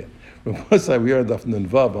On one side, we are Daf Nun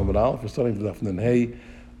Vav Amud Aleph. We're starting from Daf Nun Hey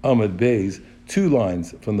Amud Beis, 2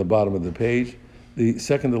 lines from the bottom of the page, the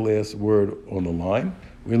second to last word on the line.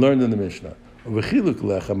 We learned in the Mishnah. V'chiluk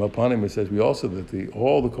lechem upon him, it says we also that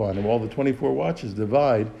all the Kohanim, all the 24 watches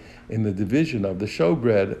divide in the division of the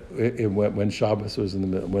showbread when Shabbos was in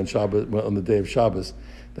the when Shabbos on the day of Shabbos.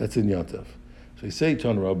 That's in Yontif. So we say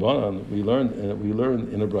Ton Rabbanan. We learn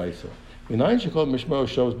in a brayso.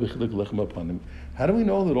 How do we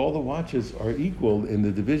know that all the watches are equal in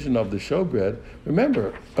the division of the showbread?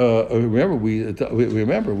 Remember,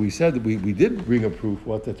 we said that we did bring a proof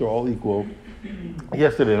that they're all equal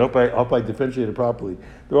yesterday. I hope I differentiated properly.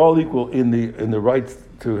 They're all equal in the rights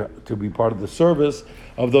to be part of the service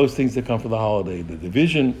of those things that come for the holiday. The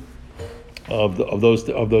division of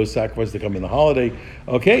those sacrifices that come in the holiday.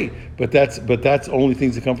 Okay, but that's only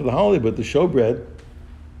things that come for the holiday. But the showbread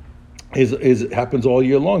happens all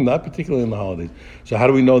year long, not particularly in the holidays. So how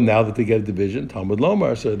do we know now that they get a division? Talmud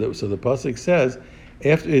Lomar. So the pasuk says,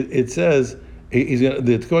 after it says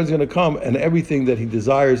the Kohen is going to come and everything that he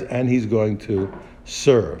desires, and he's going to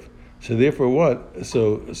serve. So therefore, what?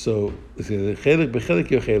 So chelik b'chelik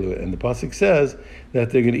yochelu, and the pasuk says that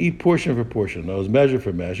they're going to eat portion for portion. That was measure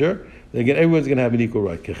for measure. Everyone's going to have an equal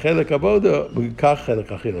right. Kechelek avoda, kach chelik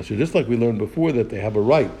achila. So just like we learned before that they have a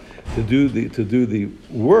right to do the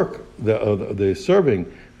work, the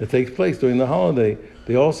serving that takes place during the holiday,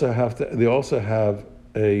 they also have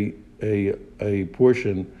a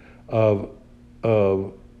portion of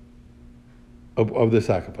the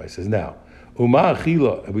sacrifices. Now, Uma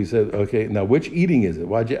achila, we said, okay, now which eating is it?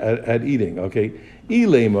 Why'd you add eating? Okay,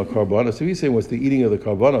 ilema karbanos. So he's saying what's the eating of the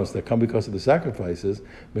karbanos that come because of the sacrifices.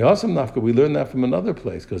 Me'asam nafka, we learn that from another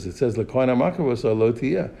place, because it says, the Kohen HaMakravos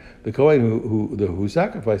alotiyah. The Kohen who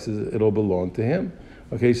sacrifices, it'll belong to him.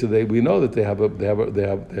 Okay, so we know that they have,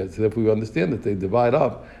 so if we understand that they divide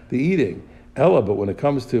up the eating. Ella, but when it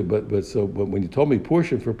comes to, but when you told me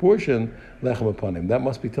portion for portion, lechem upon him, that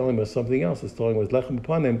must be telling us something else. It's telling us lechem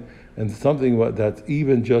upon him, and something that's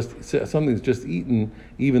even just something that's just eaten,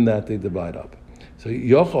 even that they divide up. So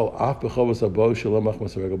yochol af b'chovos abo shalom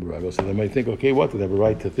achmas regel b'rago. So they might think, okay, what? They have a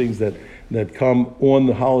right to things that come on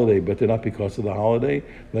the holiday, but they're not because of the holiday.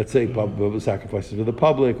 Let's say sacrifices for the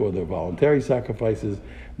public, or they're voluntary sacrifices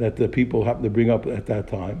that the people happen to bring up at that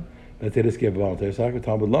time. That they just give voluntary sacrifice.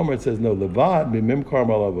 Talmud Lomar, it says no. Levad mimim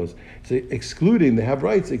karmalavos. So excluding, they have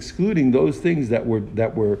rights excluding those things that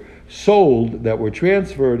were sold, that were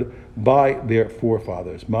transferred by their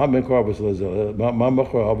forefathers. What did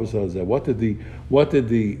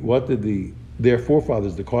their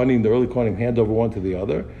forefathers, the Kohanim, the early Kohanim, hand over one to the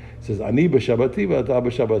other? It says ani b'shabbati v'ata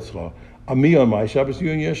b'shabbatzcha. Ami on my Shabbos,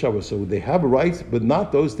 you on your Shabbos. So they have rights, but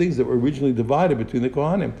not those things that were originally divided between the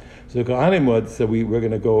Kohanim. So the Kohanim said we're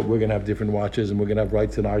going to have different watches, and we're going to have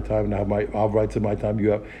rights in our time, and I have rights in my time,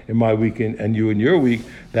 you have in my week, and you in your week.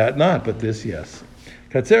 That not, but this yes.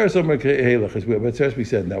 Katzeres Omer Katzeres, we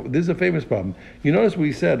said. Now this is a famous problem. You notice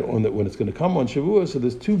we said when it's going to come on Shavuot, so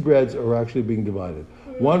there's 2 breads are actually being divided.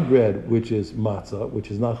 One bread, which is matzah,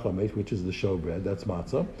 which is not chametz, which is the show bread. That's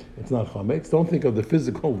matzah. It's not chametz. Don't think of the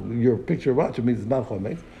physical. Your picture of matzah means it's not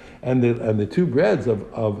chametz. And the 2 breads of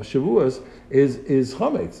Shavuos is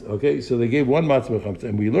chametz. Okay, so they gave one matzah chametz,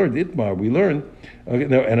 and we learned itmar. We learned. Okay,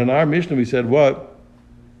 now, and in our Mishnah we said what?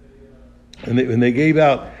 And they gave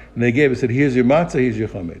out. And they gave us, said, here's your matzah, here's your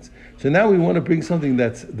chametz. So now we want to bring something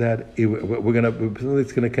that's going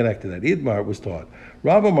to connect to that. Idmar was taught.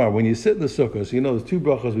 Rav Amar, when you sit in the sukkah, so you know there's 2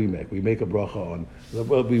 brachas we make. We make a bracha on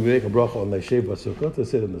Leishev Sukkah, to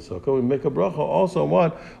sit in the sukkah. We make a bracha also on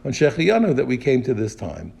what? On Shechiyanu, that we came to this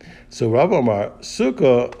time. So Rav Amar,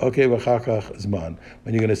 sukkah, okay, v'chakach zman.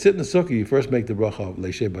 When you're going to sit in the sukkah, you first make the bracha of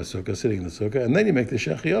Leishev Sukkah, sitting in the sukkah, and then you make the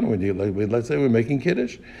Shechiyanu. Let's say we're making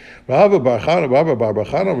Kiddush. Rav Bar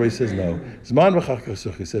Bachana, he says no. Zman v'chakach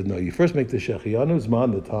sukkah. He says no. You first make the Shechiyanu,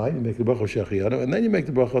 zman, the time, you make the bracha of Shechiyanu, and then you make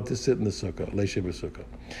the bracha to sit in the sukkah, Leishev Sukkah.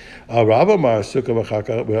 Rav Amar sukkah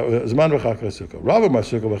v'chakach zman v'chakach sukkah. Rav Amar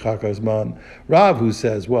sukkah v'chakach zman. Rav, who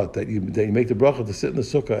says what, that you make the bracha to sit in the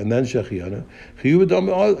sukkah and then Shechiyanu,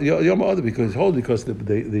 because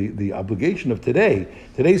the obligation of today's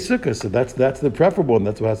sukkah, so that's the preferable, and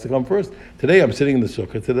that's what has to come first. Today I'm sitting in the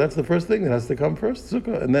sukkah, so that's the first thing that has to come first,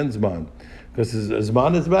 sukkah, and then zman, because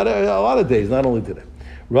zman is about a lot of days, not only today.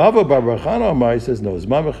 Rava Bar Bar Chana Amar says no.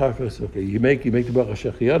 Zman v'chakar sukkah. You make the bracha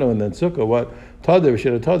shechianu and then sukkah. What tader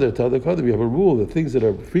shena tader tader. We have a rule that things that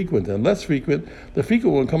are frequent and less frequent, the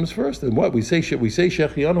frequent one comes first. And what we say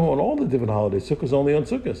shechianu on all the different holidays. Sukkah is only on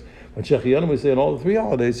sukkahs. But shechianu we say on all the 3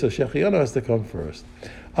 holidays. So shechianu has to come first.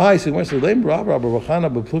 Let's say Rabba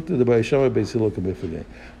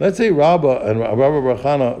and Rabba Bar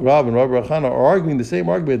Chana are arguing the same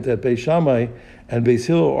argument that Beis Shammai and Beis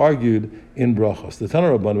Hillel argued in brachos. The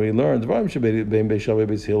Tanna Rabban we learned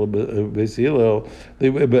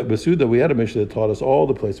Besuda. We had a Mishnah that taught us all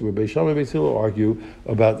the places where Beis Shammai and Beis Hillel argue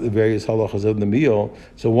about the various halachas of the meal.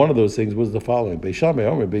 So one of those things was the following: Beis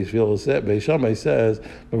Shammai says,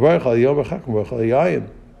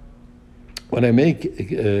 when I make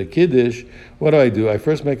kiddush, what do? I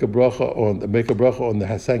first make a bracha on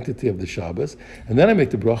the sanctity of the Shabbos, and then I make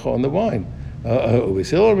the bracha on the wine.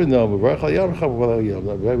 Beis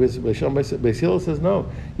Hillel says no.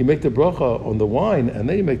 You make the bracha on the wine, and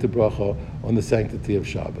then you make the bracha on the sanctity of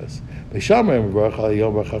Shabbos. What does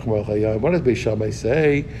Beis Shammai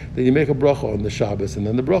say? That you make a bracha on the Shabbos and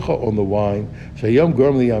then the bracha on the wine.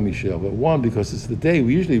 But one, because it's the day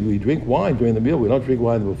we drink wine during the meal. We don't drink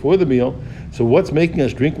wine before the meal. So what's making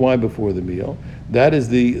us drink wine before the meal? That is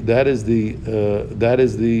the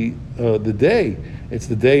day. It's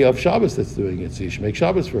the day of Shabbos that's doing it. So you should make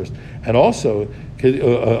Shabbos first. And also,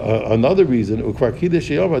 another reason, and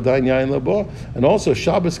also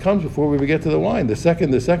Shabbos comes before we get to the wine. The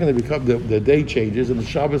second the day changes and the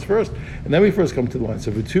Shabbos first. And then we first come to the wine.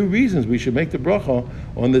 So for 2 reasons, we should make the bracha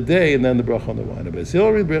on the day and then the bracha on the wine. Beis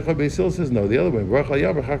Hillel says no, the other way. You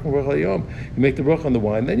make the bracha on the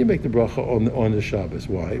wine, then you make the bracha on the Shabbos.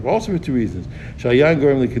 Why? Also for 2 reasons. It's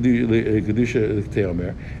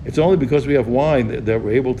only because we have wine that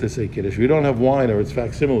we're able to say Kiddush. We don't have wine, or it's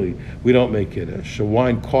facsimile, we don't make Kiddush. So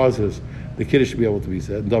wine causes the Kiddush to be able to be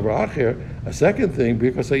said. Davar Acher, a second thing,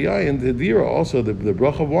 because Yayin, the Dira, also the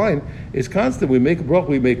bracha of wine is constant. We make a bracha,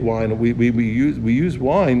 we make wine, we use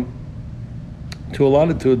wine to a lot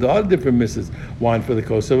of different misses. Wine for the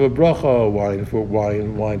kosa of a bracha, wine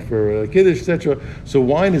for kiddush, etc. So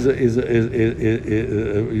wine is the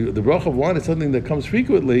bracha of wine is something that comes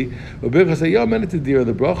frequently. But the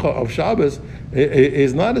bracha of Shabbos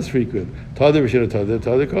is not as frequent. So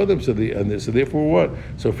therefore what?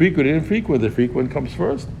 So frequent and infrequent. The frequent comes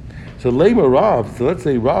first. So Lema Rav, so let's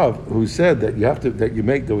say Rav, who said that we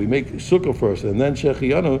make sukkah first and then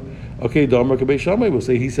shechianu. Okay, Damar Beis Shammai will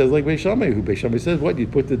say he says like Beis Shammai. Who Beis Shammai says what? You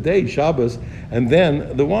put the day Shabbos and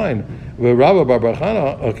then the wine. Where Rabba Bar Bar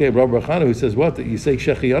Chana, who says what? That you say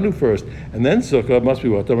shechianu first and then sukkah must be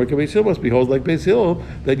what? Damar Beis Hillel must be holds like Beis Hillel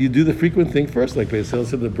that you do the frequent thing first. Like Beis Hillel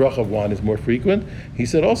said, the bracha of wine is more frequent. He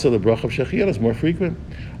said also the bracha of shechianu is more frequent.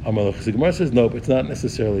 Amalach Gemara says nope, it's not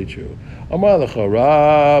necessarily true. Amalach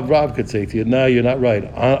Rav could say to you, no, you're not right.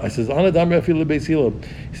 I says Anadam Rafil Beis Hillel.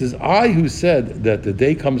 He says I who said that the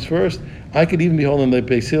day comes first. I could even be holding like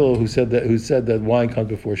Beis Hillel who said that wine comes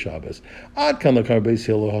before Shabbos. Ad kan lakar Beis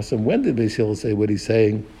Hillel Hasam. When did Beis Hillel say what he's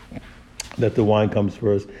saying? That the wine comes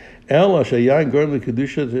first. Ela shayayin gorm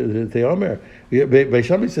lekadusha te'omer. Beis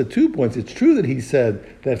Shammai said 2 points. It's true that he said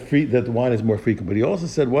that the wine is more frequent, but he also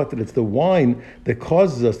said what? That it's the wine that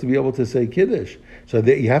causes us to be able to say Kiddush. So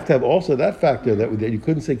that you have to have also that factor that you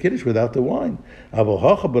couldn't say Kiddush without the wine. But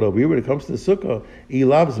over here when it comes to the sukkah,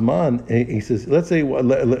 ilav zman. He says, let's say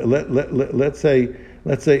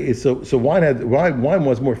so wine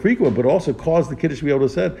was more frequent, but also caused the Kiddush to be able to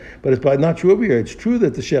say. But it's not true over here. It's true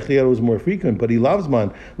that the shechianu was more frequent, but he loves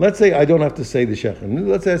man. Let's say I don't have to say the shechianu.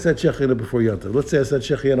 Let's say I said shechianu before Yontif. Let's say I said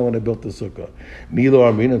shechianu when I built the sukkah. Milo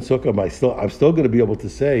Armin and sukkah. I'm still going to be able to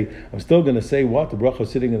say. I'm still going to say what the bracha of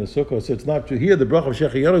sitting in the sukkah. So it's not true here. The bracha of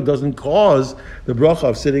shechianu doesn't cause the bracha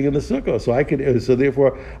of sitting in the sukkah. So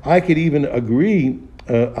therefore I could even agree.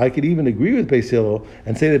 I could even agree with Beis Hillel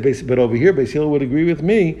and say that, but over here Beis Hillel would agree with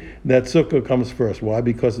me that sukkah comes first. Why?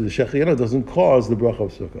 Because the shechianu doesn't cause the bracha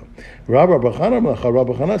of sukkah. Rabbi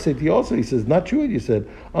Chana said to you also. He says, not true what you said.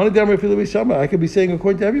 I could be saying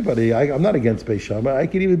according to everybody. I'm not against Beis Shammai. I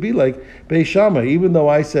could even be like Beis Shammai, even though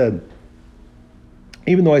I said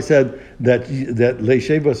that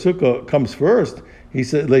Leisheva Sukkah comes first. He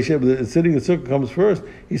said, sitting in the sukkah comes first.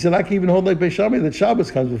 He said, I can even hold like Beis Shammai that Shabbos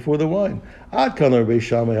comes before the wine. Ad kanar Beis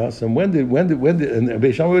Shammai Hasam. When did, and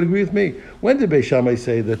Beis Shammai would agree with me. When did Beis Shammai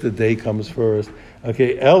say that the day comes first?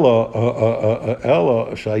 Okay, Ella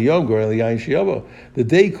Shayom Gor Yain Shiava. The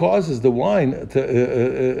day causes the wine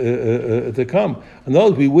to come. In other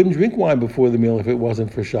words, we wouldn't drink wine before the meal if it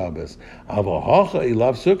wasn't for Shabbos. Avahacha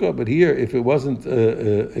ilav sukkah. But here, if it wasn't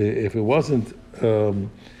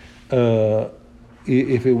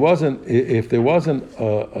if there wasn't a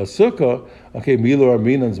sukkah, okay, Milo or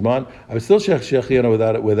Minan Zman, I would still Shechianu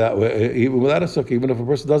even without a sukkah. Even if a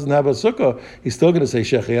person doesn't have a sukkah, he's still going to say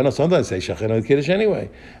Shechianu. Sometimes say Shechianu in Kiddush anyway.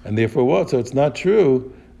 And therefore what? So it's not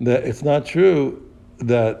true that it's not true.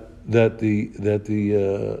 So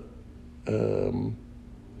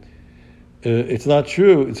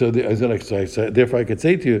therefore, I could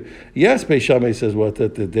say to you, yes, Beis Shammai says what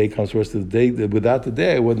that the day comes first. The day without the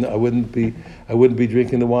day, I wouldn't be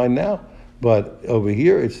drinking the wine now. But over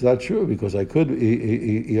here, it's not true because I could. I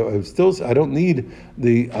don't need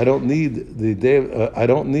the day. I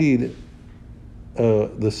don't need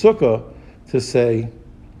the sukkah to say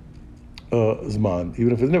zman.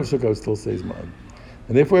 Even if it's never sukkah, I would still say zman.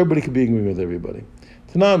 And therefore, everybody could be agreeing with everybody.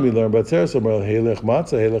 Tanam, we learn about Tzeres Omer Helech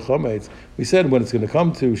Matzah, Helech Chametz. We said when it's going to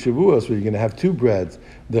come to Shavuos, where you're going to have two breads,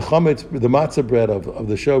 the chametz, the matzah bread of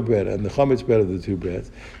the show bread, and the chametz bread of the two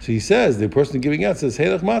breads. So he says, the person giving out says,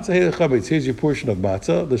 Helech Matzah, Helech Chametz. Here's your portion of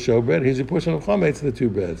matzah, the show bread. Here's your portion of chametz, the two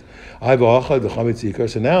breads. I've achad the chametz ikar.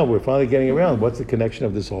 So now we're finally getting around. What's the connection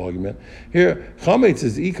of this whole argument? Here, chametz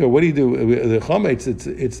is ikar. What do you do? The chametz,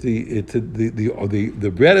 it's the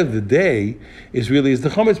bread of the day is the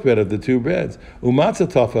chametz bread of the two breads. Umatzah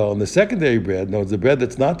tafel, and the secondary bread, no, it's the bread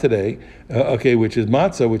that's not today, which is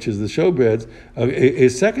matzah, which is the show breads,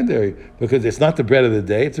 is secondary because it's not the bread of the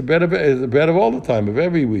day; it's the bread of all the time, of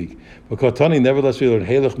every week. But Kotani, nevertheless, we learn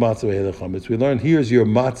helech matzah, helech chametz. We learn here's your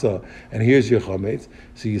matzah and here's your chametz.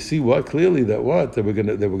 So you see what clearly that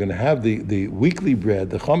we're gonna have the weekly bread,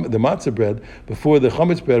 the matzah bread before the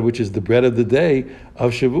chametz bread, which is the bread of the day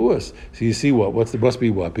of Shavuos. So you see must be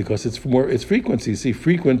what, because it's frequency. You see,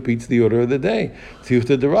 frequent beats the order of the day.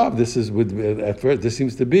 Tiyufta de Rav. This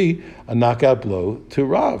seems to be a knockout blow to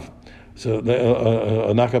Rav. So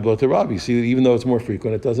a knockout blow to Rav. You see, even though it's more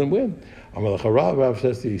frequent, it doesn't win. Rav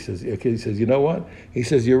says to you, he says, you know what? He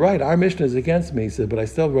says, you're right, our Mishnah is against me. He said, but I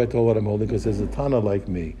still have the right to hold what I'm holding because there's a Tana like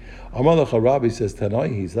me. Rav, he says,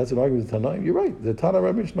 Tanai, that's an argument of Tanai. You're right. The Tana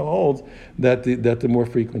Rav Mishnah holds that the more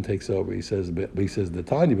frequent takes over. He says the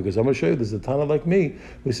Tanya, because I'm going to show you there's a Tana like me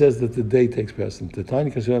who says that the day takes precedence. The Tanya,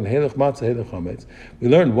 because we learn Helech Matzah, Helech Chametz. We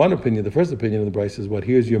learned one opinion. The first opinion of the Bryce is what?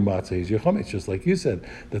 Here's your Matzah, here's your Chametz. Just like you said,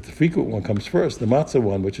 that the frequent one comes first, the Matzah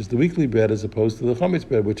one, which is the weekly bread, as opposed to the Chametz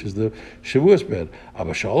bread, which is the Shavuos bread.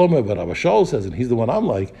 Abba Shalom, but Abba Shalom says, and he's the one I'm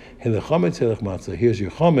like, Helech Chametz, Helech Matzah. Here's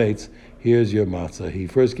your Chametz, here's your matzah. He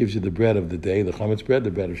first gives you the bread of the day, the chametz bread,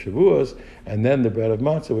 the bread of Shavuos, and then the bread of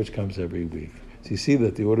matzah, which comes every week. So you see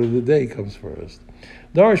that the order of the day comes first.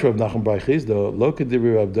 Darish Rav Nachman bar Chizda, lo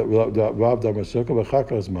kedivri Rav Damar Sukkah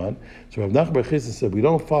b'chakar zman. So Rav Nachman bar Chizda said, we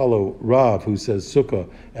don't follow Rav who says Sukkah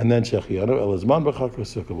and then Shechianu, el zman b'chakar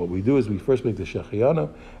Sukkah. What we do is we first make the Shechianu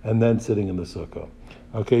and then sitting in the Sukkah.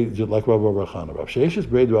 Okay, just like Rav Chana. Rav Sheishis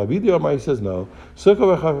Breid Rav Idi Amar, he says no.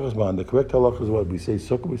 Sukkah b'chakar zman. The correct halach is what we say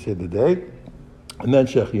Sukkah, we say the day, and then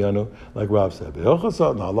Shechianu, like Rav said. But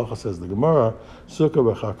halacha says the Gemara, Sukkah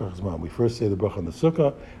b'chakar zman. We first say the bracha on the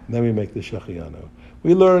Sukkah, and then we make the Shechianu.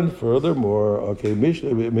 We learned furthermore, okay,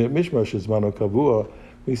 Mishmar Shizmano Kavua.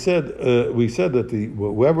 We said that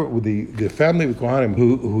the family of Kohanim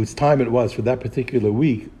whose time it was for that particular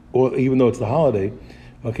week, or even though it's the holiday,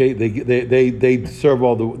 okay, they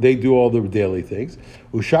serve they do all the daily things.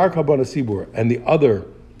 Ushar Kabana Sibur and the other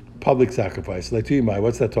public sacrifice. Like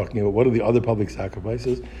what's that talking about? What are the other public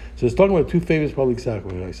sacrifices? So it's talking about two famous public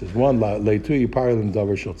sacrifices. One, Leitu Yiparalim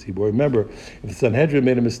Davar Shel Tzibur. Remember, if the Sanhedrin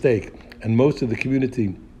made a mistake and most of the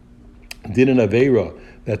community did an aveira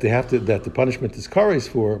that the punishment is kares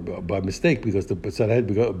for by mistake because by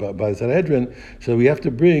the Sanhedrin, so we have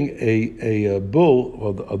to bring a bull,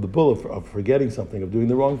 or the bull of forgetting something, of doing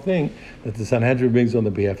the wrong thing, that the Sanhedrin brings on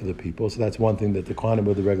the behalf of the people. So that's one thing that the Kohanim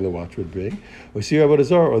or the regular watch would bring. Or Sir Avodah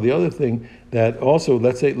Zarah, or the other thing that also,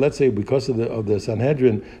 let's say because of the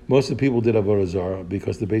Sanhedrin, most of the people did Avodah Zarah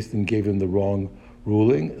because the Beis Din gave them the wrong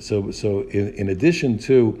ruling. So in addition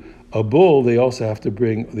to a bull, they also have to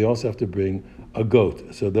bring a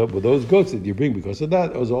goat. So those goats that you bring because of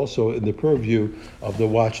that is also in the purview of the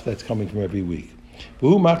watch that's coming from every week.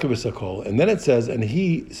 And then it says, and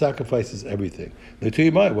he sacrifices everything.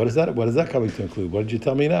 What is that coming to include? What did you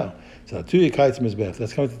tell me now? So that's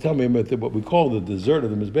coming to tell me what we call the dessert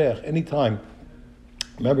of the Mizbeach. Anytime,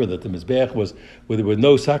 remember that the Mizbeach was where there were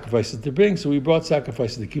no sacrifices to bring, so we brought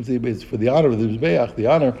sacrifices to keep for the honor of the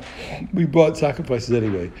Mizbeach. We brought sacrifices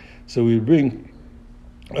anyway. So we would bring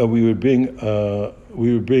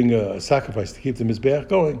a sacrifice to keep the Mizbeach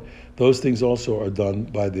going. Those things also are done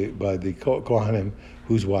by the Kohanim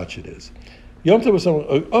whose watch it is. Yom Tov was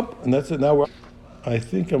up, and that's it. Now I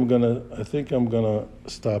think I'm gonna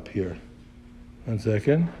stop here. 1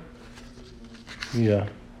 second. Yeah.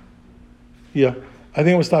 Yeah. I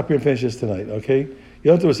think we'll stop here and finish this tonight, okay? You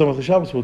don't have to do a Samach Shabbos.